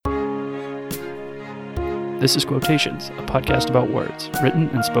This is Quotations, a podcast about words, written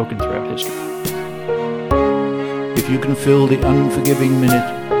and spoken throughout history. If you can fill the unforgiving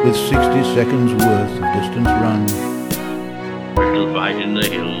minute with 60 seconds worth of distance run, we shall fight in the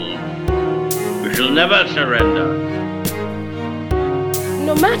hills. We shall never surrender.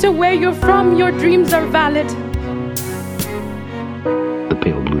 No matter where you're from, your dreams are valid. The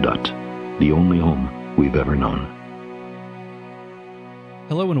Pale Blue Dot, the only home we've ever known.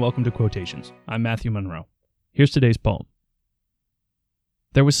 Hello and welcome to Quotations. I'm Matthew Monroe. Here's today's poem.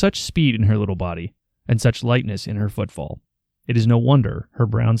 There was such speed in her little body, and such lightness in her footfall. It is no wonder her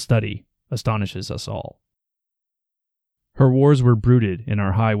brown study astonishes us all. Her wars were brooded in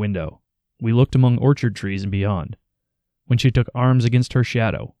our high window. We looked among orchard trees and beyond, when she took arms against her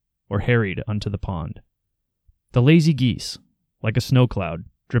shadow, or harried unto the pond. The lazy geese, like a snow cloud,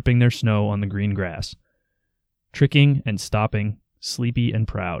 dripping their snow on the green grass, tricking and stopping, sleepy and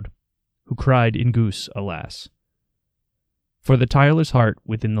proud, who cried in goose, alas. For the tireless heart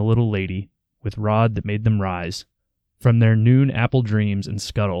within the little lady, with rod that made them rise, from their noon apple dreams and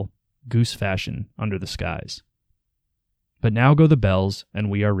scuttle, goose fashion, under the skies. But now go the bells, and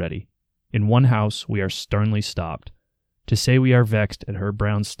we are ready. In one house we are sternly stopped, to say we are vexed at her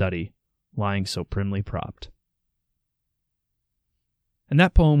brown study, lying so primly propped. And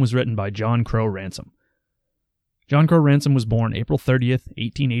that poem was written by John Crowe Ransom. John Crowe Ransom was born April 30th,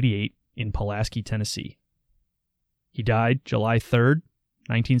 1888, in Pulaski, Tennessee. He died July 3rd,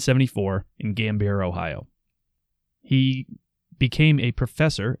 1974, in Gambier, Ohio. He became a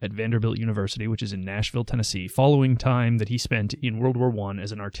professor at Vanderbilt University, which is in Nashville, Tennessee, following time that he spent in World War I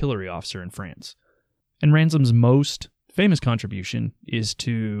as an artillery officer in France. And Ransom's most famous contribution is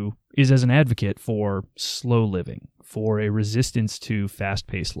as an advocate for slow living, for a resistance to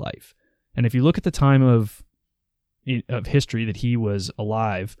fast-paced life. And if you look at the time of history that he was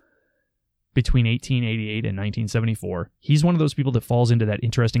alive, between 1888 and 1974, he's one of those people that falls into that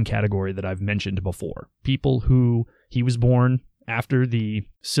interesting category that I've mentioned before. People who, he was born after the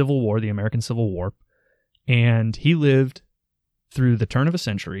Civil War, the American Civil War, and he lived through the turn of a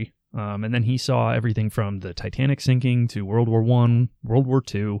century, and then he saw everything from the Titanic sinking to World War I, World War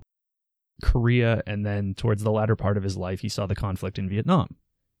II, Korea, and then towards the latter part of his life, he saw the conflict in Vietnam.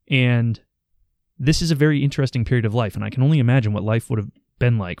 And this is a very interesting period of life, and I can only imagine what life would have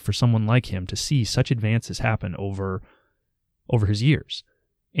been like for someone like him to see such advances happen over his years.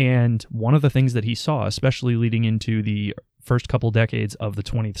 And one of the things that he saw, especially leading into the first couple decades of the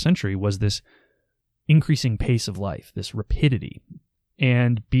 20th century, was this increasing pace of life, this rapidity.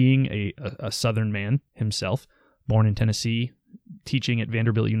 And being a Southern man himself, born in Tennessee, teaching at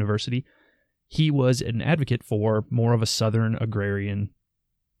Vanderbilt University, he was an advocate for more of a Southern agrarian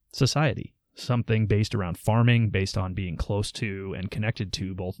society. Something based around farming, based on being close to and connected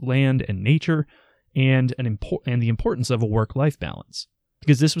to both land and nature, and the importance of a work-life balance.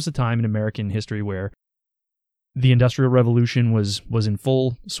 Because this was a time in American history where the Industrial Revolution was in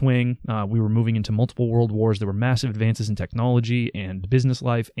full swing. We were moving into multiple world wars. There were massive advances in technology and business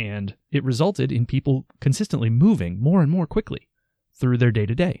life, and it resulted in people consistently moving more and more quickly through their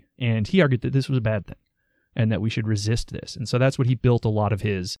day-to-day. And he argued that this was a bad thing, and that we should resist this. And so that's what he built a lot of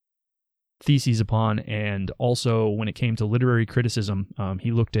his theses upon. And also when it came to literary criticism,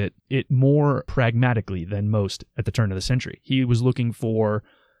 he looked at it more pragmatically than most at the turn of the century. He was looking for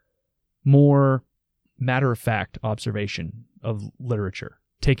more matter-of-fact observation of literature,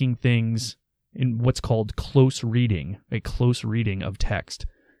 taking things in what's called close reading, a close reading of text,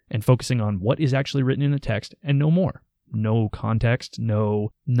 and focusing on what is actually written in the text and no more. No context,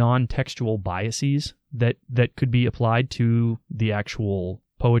 no non-textual biases that could be applied to the actual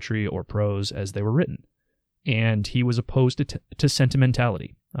poetry or prose as they were written. And he was opposed to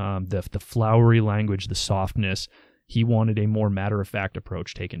sentimentality, the flowery language, the softness. He wanted a more matter-of-fact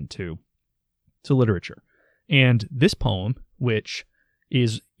approach taken to literature. And this poem, which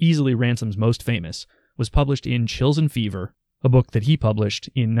is easily Ransom's most famous, was published in Chills and Fever, a book that he published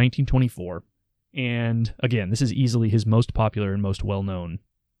in 1924. And again, this is easily his most popular and most well-known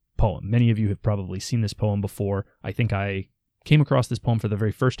poem. Many of you have probably seen this poem before. I think I came across this poem for the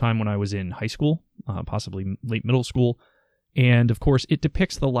very first time when I was in high school, possibly late middle school. And of course, it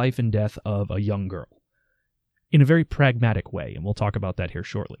depicts the life and death of a young girl in a very pragmatic way, and we'll talk about that here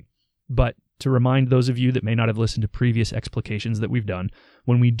shortly. But to remind those of you that may not have listened to previous explications that we've done,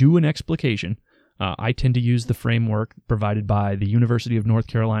 when we do an explication, I tend to use the framework provided by the University of North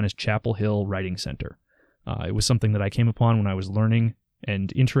Carolina's Chapel Hill Writing Center. It was something that I came upon when I was learning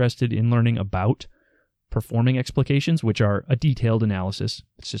and interested in learning about performing explications, which are a detailed analysis.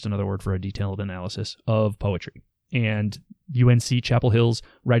 It's just another word for a detailed analysis of poetry. And UNC Chapel Hill's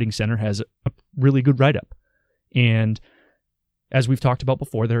Writing Center has a really good write-up And as we've talked about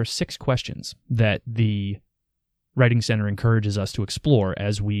before, there are 6 questions that the Writing Center encourages us to explore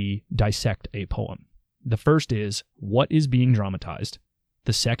as we dissect a poem. The first is, what is being dramatized?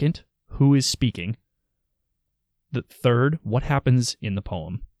 The second, who is speaking? The third, what happens in the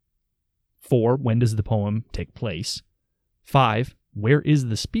poem? 4, when does the poem take place? 5, where is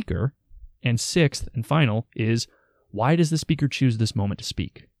the speaker? And 6th and final is, why does the speaker choose this moment to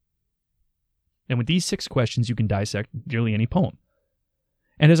speak? And with these 6 questions, you can dissect nearly any poem.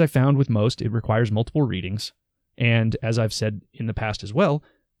 And as I found with most, it requires multiple readings. And as I've said in the past as well,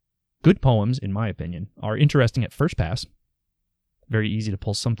 good poems, in my opinion, are interesting at first pass. Very easy to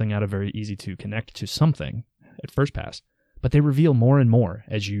pull something out of, very easy to connect to something at first pass. But they reveal more and more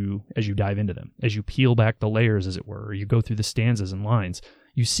as you dive into them. As you peel back the layers, as it were, or you go through the stanzas and lines,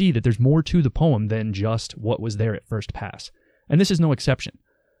 you see that there's more to the poem than just what was there at first pass. And this is no exception.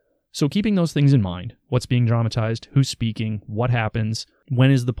 So keeping those things in mind, what's being dramatized, who's speaking, what happens,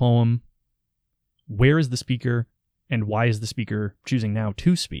 when is the poem, where is the speaker, and why is the speaker choosing now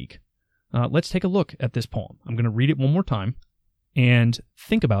to speak, let's take a look at this poem. I'm going to read it one more time and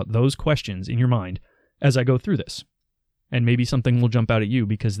think about those questions in your mind as I go through this. And maybe something will jump out at you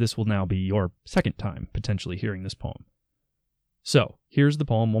because this will now be your second time potentially hearing this poem. So, here's the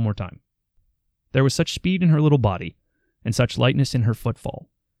poem one more time. There was such speed in her little body, and such lightness in her footfall.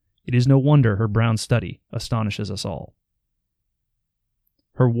 It is no wonder her brown study astonishes us all.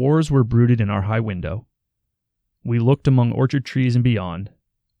 Her wars were brooded in our high window. We looked among orchard trees and beyond,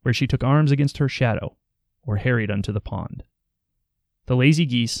 where she took arms against her shadow, or harried unto the pond. The lazy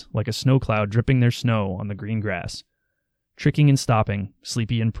geese, like a snow cloud dripping their snow on the green grass, tricking and stopping,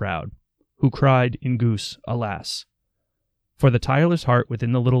 sleepy and proud, who cried in goose, alas! For the tireless heart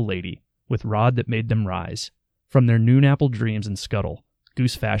within the little lady, with rod that made them rise, from their noon-apple dreams and scuttle,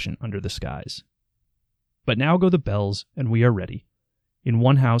 goose fashion under the skies. But now go the bells, and we are ready. In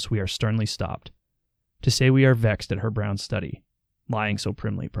one house we are sternly stopped, to say we are vexed at her brown study, lying so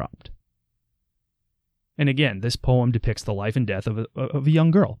primly propped. And again, this poem depicts the life and death of a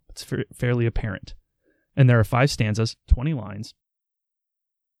young girl. It's fairly apparent. And there are 5 stanzas, 20 lines.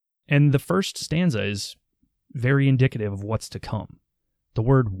 And the first stanza is very indicative of what's to come. The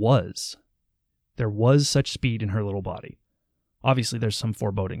word was. There was such speed in her little body. Obviously, there's some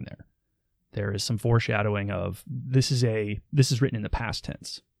foreboding there. There is some foreshadowing of this is written in the past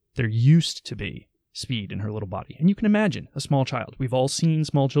tense. There used to be speed in her little body. And you can imagine a small child. We've all seen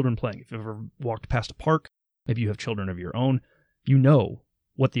small children playing. If you've ever walked past a park, maybe you have children of your own, you know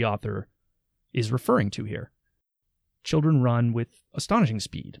what the author is referring to here. Children run with astonishing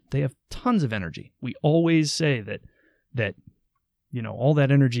speed. They have tons of energy. We always say that all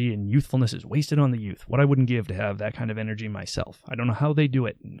that energy and youthfulness is wasted on the youth. What I wouldn't give to have that kind of energy myself. I don't know how they do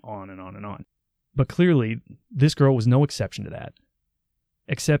it, and on and on and on. But clearly, this girl was no exception to that,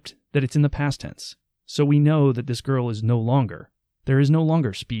 except that it's in the past tense. So we know that this girl is there is no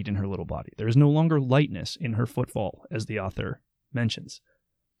longer speed in her little body. There is no longer lightness in her footfall, as the author mentions.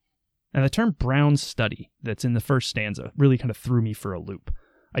 And the term brown study that's in the first stanza really kind of threw me for a loop.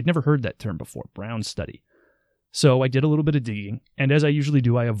 I'd never heard that term before, brown study. So I did a little bit of digging, and as I usually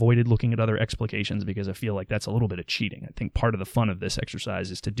do, I avoided looking at other explications because I feel like that's a little bit of cheating. I think part of the fun of this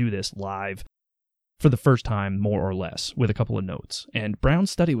exercise is to do this live for the first time, more or less, with a couple of notes. And brown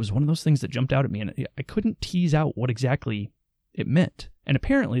study was one of those things that jumped out at me, and I couldn't tease out what exactly it meant. And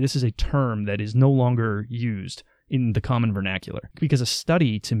apparently this is a term that is no longer used in the common vernacular, because a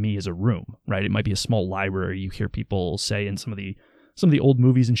study to me is a room, right? It might be a small library. You hear people say in some of the old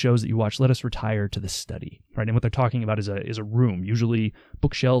movies and shows that you watch, let us retire to the study, right? And what they're talking about is a room. Usually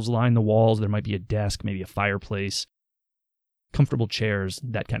bookshelves line the walls. There might be a desk, maybe a fireplace, comfortable chairs,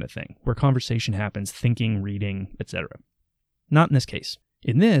 that kind of thing, where conversation happens, thinking, reading, etc. Not in this case.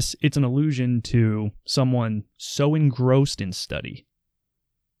 In this, it's an allusion to someone so engrossed in study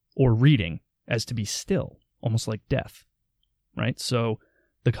or reading as to be still, almost like death, right? So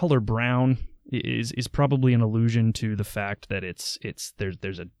the color brown is probably an allusion to the fact that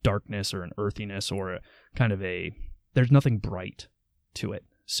there's a darkness or an earthiness or a kind of there's nothing bright to it.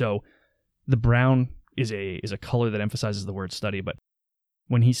 So the brown is a color that emphasizes the word study, but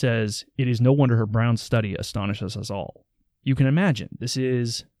when he says, it is no wonder her brown study astonishes us all, you can imagine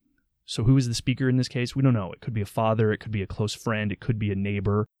so who is the speaker in this case? We don't know. It could be a father, it could be a close friend, it could be a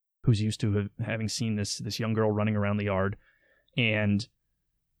neighbor who's used to having seen this young girl running around the yard, and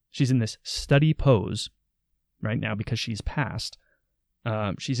she's in this study pose right now because she's passed.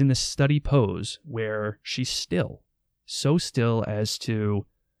 She's in this study pose where she's still, so still as to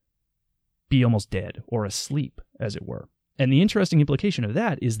be almost dead or asleep, as it were. And the interesting implication of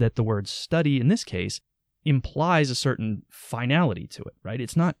that is that the word study in this case implies a certain finality to it, right?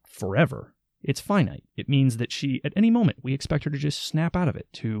 It's not forever. It's finite. It means that she, at any moment, we expect her to just snap out of it,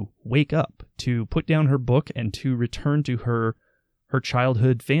 to wake up, to put down her book, and to return to her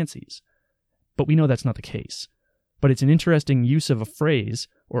childhood fancies. But we know that's not the case. But it's an interesting use of a phrase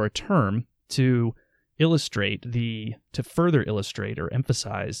or a term to further illustrate or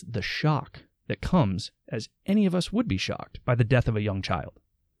emphasize the shock that comes, as any of us would be shocked, by the death of a young child.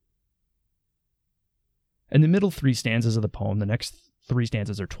 And the middle 3 stanzas of the poem, the next 3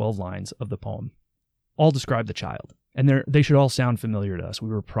 stanzas are 12 lines of the poem, all describe the child. And they should all sound familiar to us. We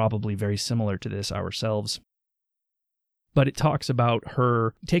were probably very similar to this ourselves. But it talks about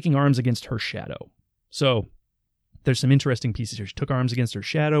her taking arms against her shadow. So there's some interesting pieces here. She took arms against her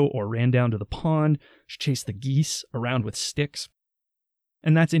shadow or ran down to the pond. She chased the geese around with sticks.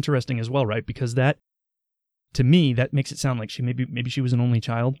 And that's interesting as well, right? Because that, to me, that makes it sound like maybe she was an only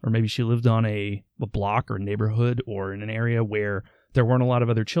child, or maybe she lived on a block or neighborhood or in an area where there weren't a lot of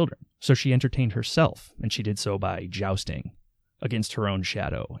other children. So she entertained herself, and she did so by jousting against her own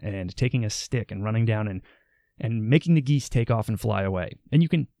shadow and taking a stick and running down and making the geese take off and fly away. And you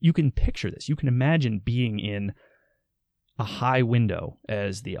can picture this. You can imagine being in a high window,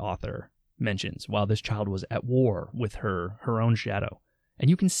 as the author mentions, while this child was at war with her own shadow. And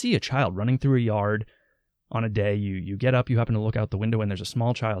you can see a child running through a yard on a day. You get up, you happen to look out the window, and there's a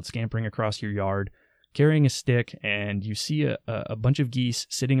small child scampering across your yard, carrying a stick, and you see a bunch of geese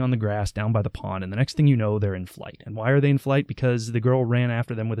sitting on the grass down by the pond, and the next thing you know, they're in flight. And why are they in flight? Because the girl ran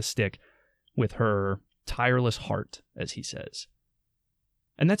after them with a stick with her tireless heart, as he says.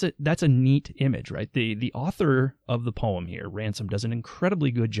 And that's a neat image, right? The author of the poem here, Ransom, does an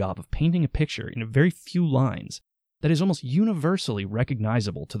incredibly good job of painting a picture in a very few lines that is almost universally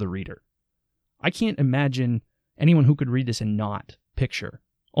recognizable to the reader. I can't imagine anyone who could read this and not picture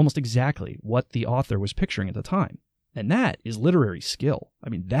almost exactly what the author was picturing at the time. And that is literary skill. I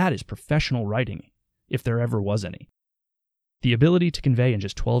mean, that is professional writing, if there ever was any. The ability to convey in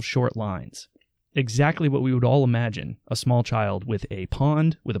just 12 short lines exactly what we would all imagine a small child with a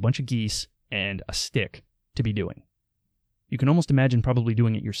pond, with a bunch of geese, and a stick to be doing. You can almost imagine probably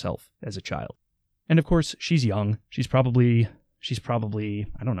doing it yourself as a child. And of course, she's young. She's probably,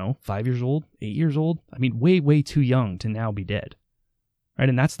 I don't know, 5 years old, 8 years old. I mean, way, way too young to now be dead. Right?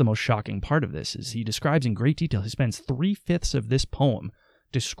 And that's the most shocking part of this, is he describes in great detail. He spends 3/5 of this poem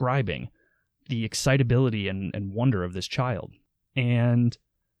describing the excitability and wonder of this child and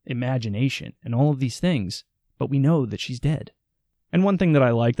imagination and all of these things, but we know that she's dead. And one thing that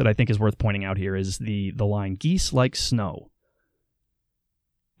I like that I think is worth pointing out here is the line, geese like snow.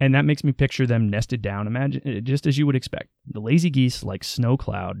 And that makes me picture them nested down, imagine, just as you would expect. The lazy geese like snow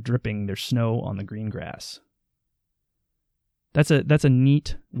cloud dripping their snow on the green grass. That's a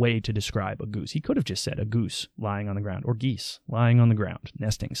neat way to describe a goose. He could have just said a goose lying on the ground, or geese lying on the ground,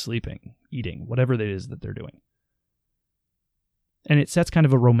 nesting, sleeping, eating, whatever it is that they're doing. And it sets kind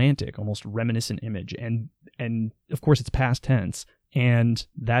of a romantic, almost reminiscent image. And of course it's past tense, and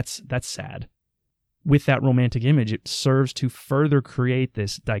that's sad. With that romantic image, it serves to further create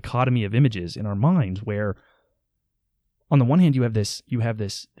this dichotomy of images in our minds where, on the one hand, you have this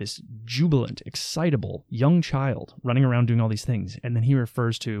jubilant, excitable young child running around doing all these things, and then he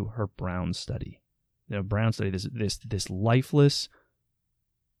refers to her brown study. Brown study, this lifeless,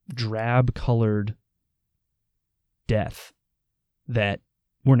 drab-colored death that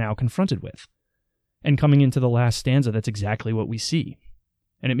we're now confronted with. And coming into the last stanza, that's exactly what we see.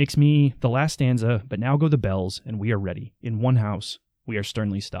 And it makes me, the last stanza, but now go the bells, and we are ready. In one house, we are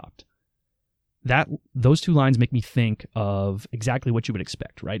sternly stopped. Those 2 lines make me think of exactly what you would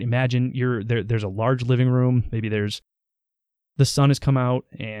expect, right? Imagine there's a large living room. Maybe the sun has come out,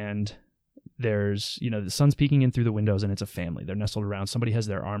 and there's, the sun's peeking in through the windows, and it's a family. They're nestled around. Somebody has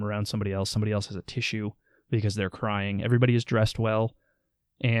their arm around somebody else. Somebody else has a tissue because they're crying. Everybody is dressed well.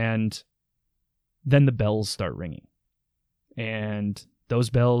 And then the bells start ringing. And those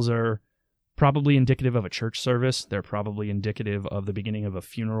bells are probably indicative of a church service. They're probably indicative of the beginning of a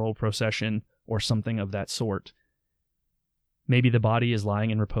funeral procession or something of that sort. Maybe the body is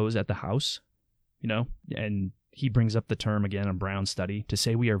lying in repose at the house, and he brings up the term again, a brown study, to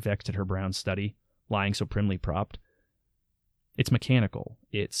say we are vexed at her brown study, lying so primly propped. It's mechanical.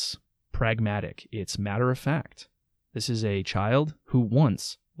 It's pragmatic. It's matter of fact. This is a child who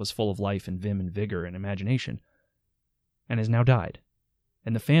once was full of life and vim and vigor and imagination, and has now died.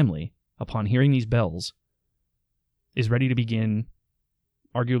 And the family, upon hearing these bells, is ready to begin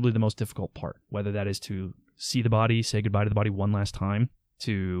arguably the most difficult part, whether that is to see the body, say goodbye to the body one last time,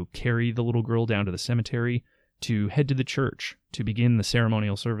 to carry the little girl down to the cemetery, to head to the church, to begin the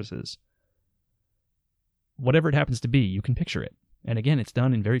ceremonial services. whatever it happens to be, you can picture it. And again, it's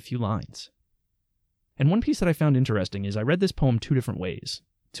done in very few lines. And one piece that I found interesting is I read this poem 2 different ways,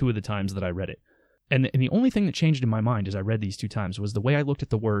 2 of the times that I read it. And the only thing that changed in my mind as I read these 2 times was the way I looked at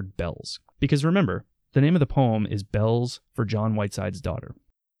the word bells. Because remember, the name of the poem is Bells for John Whiteside's Daughter.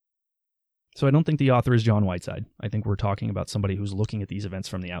 So I don't think the author is John Whiteside. I think we're talking about somebody who's looking at these events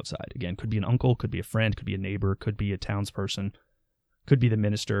from the outside. Again, could be an uncle, could be a friend, could be a neighbor, could be a townsperson, could be the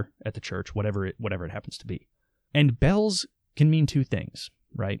minister at the church, whatever it happens to be. And bells can mean 2 things,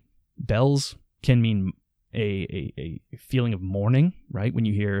 right? Bells can mean a feeling of mourning, right? When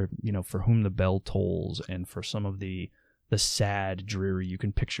you hear, for whom the bell tolls, and for some of the sad, dreary, you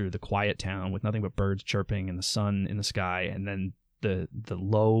can picture the quiet town with nothing but birds chirping and the sun in the sky, and then the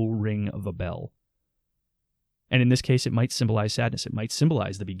low ring of a bell. And in this case, it might symbolize sadness. It might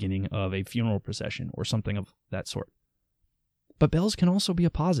symbolize the beginning of a funeral procession or something of that sort. But bells can also be a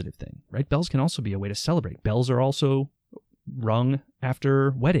positive thing, right? Bells can also be a way to celebrate. Bells are also rung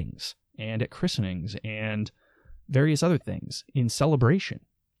after weddings and at christenings and various other things in celebration.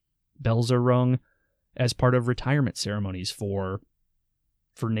 Bells are rung as part of retirement ceremonies for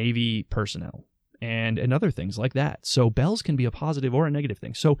Navy personnel and other things like that. So bells can be a positive or a negative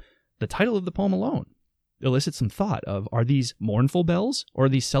thing. So the title of the poem alone elicits some thought of, are these mournful bells or are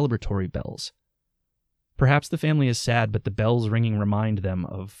these celebratory bells? Perhaps the family is sad, but the bells ringing remind them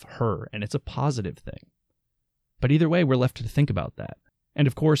of her, and it's a positive thing. But either way, we're left to think about that. And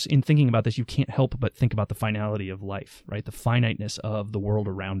of course, in thinking about this, you can't help but think about the finality of life, right? The finiteness of the world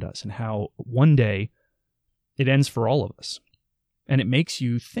around us and how one day it ends for all of us. And it makes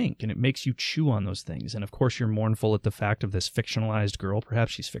you think, and it makes you chew on those things. And of course, you're mournful at the fact of this fictionalized girl.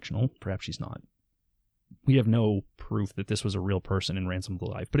 Perhaps she's fictional, perhaps she's not. We have no proof that this was a real person in Ransom of the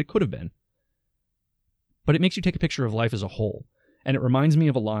Life, but it could have been. But it makes you take a picture of life as a whole. And it reminds me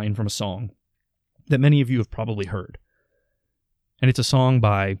of a line from a song that many of you have probably heard. And it's a song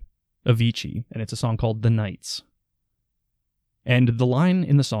by Avicii, and it's a song called The Nights. And the line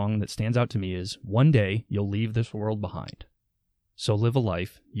in the song that stands out to me is, "One day you'll leave this world behind. So live a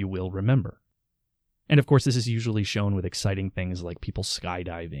life you will remember." And of course, this is usually shown with exciting things like people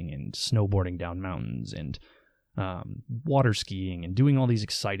skydiving and snowboarding down mountains and water skiing and doing all these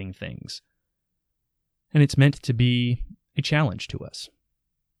exciting things. And it's meant to be a challenge to us.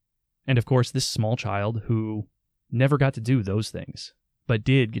 And of course, this small child who never got to do those things, but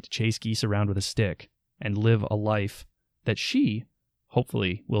did get to chase geese around with a stick and live a life that she,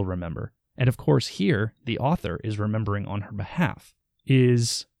 hopefully, will remember. And of course, here, the author is remembering on her behalf,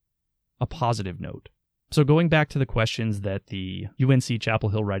 is a positive note. So going back to the questions that the UNC Chapel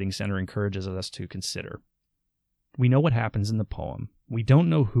Hill Writing Center encourages us to consider, we know what happens in the poem. We don't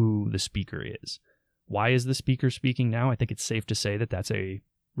know who the speaker is. Why is the speaker speaking now? I think it's safe to say that that's a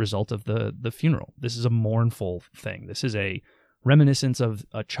result of the funeral. This is a mournful thing. This is a reminiscence of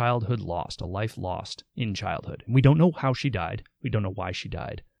a childhood lost, a life lost in childhood. And we don't know how she died. We don't know why she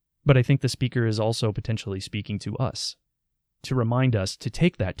died. But I think the speaker is also potentially speaking to us, to remind us to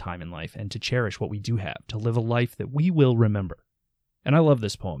take that time in life and to cherish what we do have, to live a life that we will remember. And I love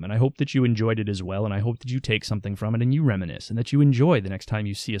this poem, and I hope that you enjoyed it as well, and I hope that you take something from it and you reminisce, and that you enjoy the next time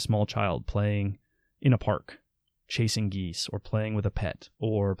you see a small child playing in a park, chasing geese, or playing with a pet,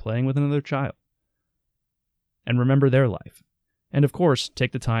 or playing with another child. And remember their life. And of course,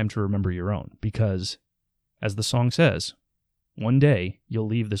 take the time to remember your own, because, as the song says, one day you'll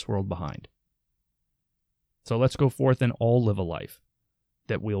leave this world behind. So let's go forth and all live a life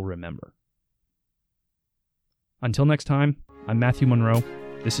that we'll remember. Until next time, I'm Matthew Monroe.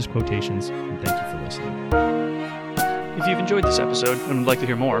 This is Quotations, and thank you for listening. If you've enjoyed this episode and would like to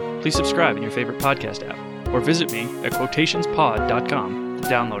hear more, please subscribe in your favorite podcast app, or visit me at quotationspod.com to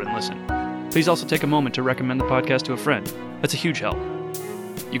download and listen. Please also take a moment to recommend the podcast to a friend. That's a huge help.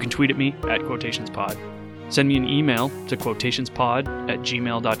 You can tweet at me at quotationspod. Send me an email to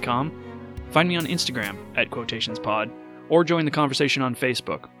quotationspod@gmail.com. Find me on Instagram at quotationspod, or join the conversation on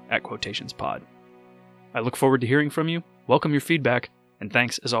Facebook at quotationspod. I look forward to hearing from you, welcome your feedback, and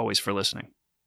thanks as always for listening.